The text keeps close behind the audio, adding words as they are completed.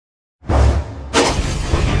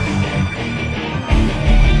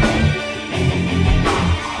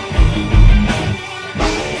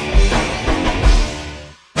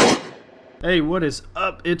Hey, what is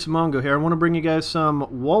up? It's Mongo here. I want to bring you guys some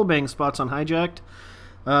wallbang spots on Hijacked.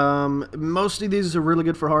 Most of these are really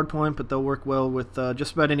good for hardpoint, but they'll work well with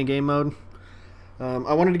just about any game mode.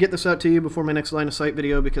 I wanted to get this out to you before my next line of sight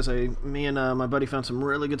video because me and my buddy found some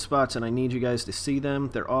really good spots and I need you guys to see them.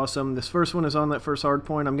 They're awesome. This first one is on that first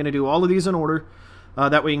hardpoint. I'm going to do all of these in order.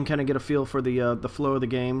 That way you can kind of get a feel for the flow of the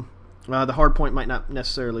game. The hard point might not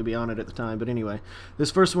necessarily be on it at the time, but anyway. This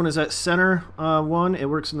first one is at center one. It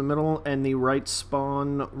works in the middle and the right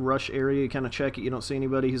spawn rush area. You kind of check it. You don't see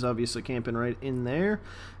anybody. He's obviously camping right in there.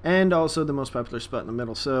 And also the most popular spot in the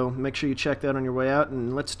middle. So make sure you check that on your way out.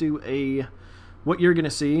 And let's do what you're going to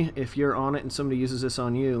see if you're on it and somebody uses this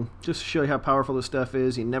on you. Just to show you how powerful this stuff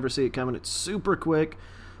is. You never see it coming. It's super quick.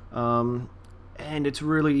 And it's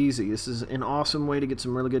really easy. This is an awesome way to get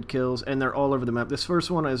some really good kills, and they're all over the map. This first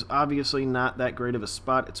one is obviously not that great of a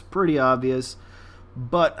spot. It's pretty obvious,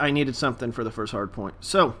 but I needed something for the first hard point,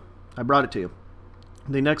 so I brought it to you.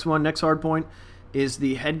 The next hard point, is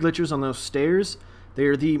the head glitchers on those stairs.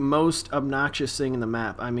 They're the most obnoxious thing in the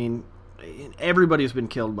map. I mean, everybody's been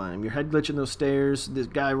killed by them. You're head glitching those stairs, this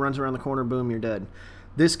guy runs around the corner, boom, you're dead.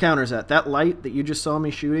 This counters that. That light that you just saw me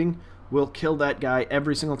shooting will kill that guy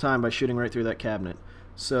every single time by shooting right through that cabinet.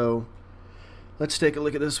 So let's take a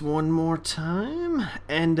look at this one more time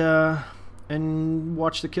and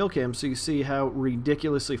watch the kill cam so you see how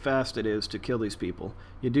ridiculously fast it is to kill these people.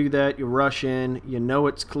 You do that, you rush in, you know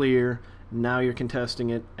it's clear, now you're contesting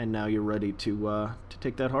it, and now you're ready to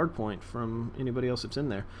take that hard point from anybody else that's in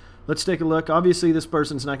there. Let's take a look. Obviously this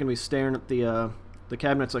person's not going to be staring at the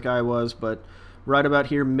cabinets like I was, but right about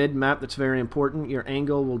here, mid-map, that's very important. Your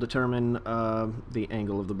angle will determine the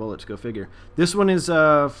angle of the bullets, go figure. This one is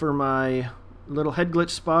for my little head glitch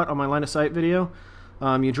spot on my line of sight video.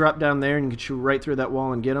 You drop down there and you can shoot right through that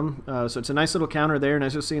wall and get them. So it's a nice little counter there, and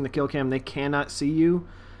as you'll see in the kill cam, they cannot see you.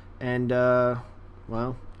 And,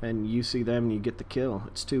 well, and you see them and you get the kill.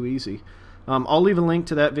 It's too easy. I'll leave a link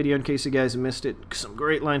to that video in case you guys missed it. Some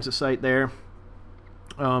great lines of sight there.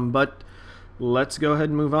 But let's go ahead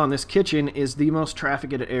and move on. This kitchen is the most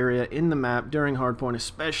trafficked area in the map during hardpoint,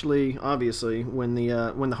 especially, obviously, when the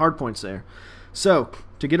hardpoint's there. So,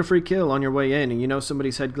 to get a free kill on your way in, and you know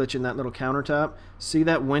somebody's head glitching that little countertop, see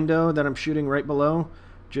that window that I'm shooting right below?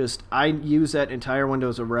 I use that entire window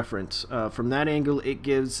as a reference. From that angle, it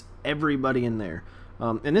gives everybody in there.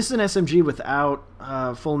 And this is an SMG without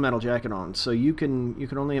full metal jacket on, so you can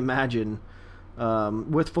only imagine.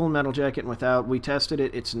 With full metal jacket and without, we tested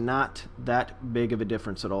it, it's not that big of a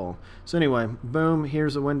difference at all. So anyway, boom,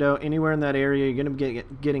 here's a window. Anywhere in that area, you're going to be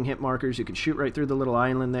getting hit markers. You can shoot right through the little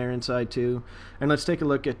island there inside too. And let's take a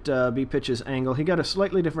look at B-Pitch's angle. He got a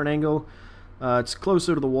slightly different angle. It's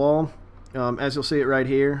closer to the wall, as you'll see it right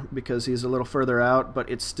here, because he's a little further out, but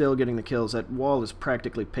it's still getting the kills. That wall is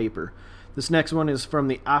practically paper. This next one is from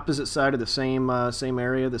the opposite side of the same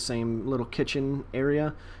area, the same little kitchen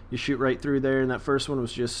area. You shoot right through there, and that first one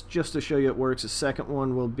was just to show you it works. The second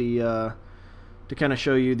one will be to kind of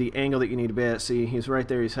show you the angle that you need to be at. See, he's right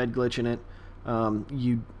there, he's head glitching it.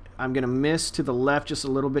 I'm going to miss to the left just a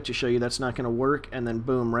little bit to show you that's not going to work, and then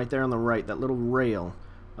boom, right there on the right, that little rail.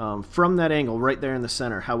 From that angle, right there in the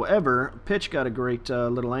center. However, Pitch got a great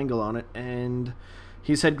little angle on it, and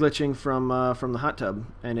he's head glitching from the hot tub,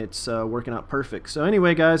 and it's working out perfect. So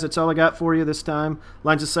anyway, guys, that's all I got for you this time.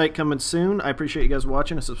 Lines of sight coming soon. I appreciate you guys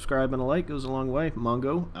watching. A subscribe and a like goes a long way.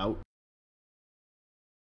 Mongo out.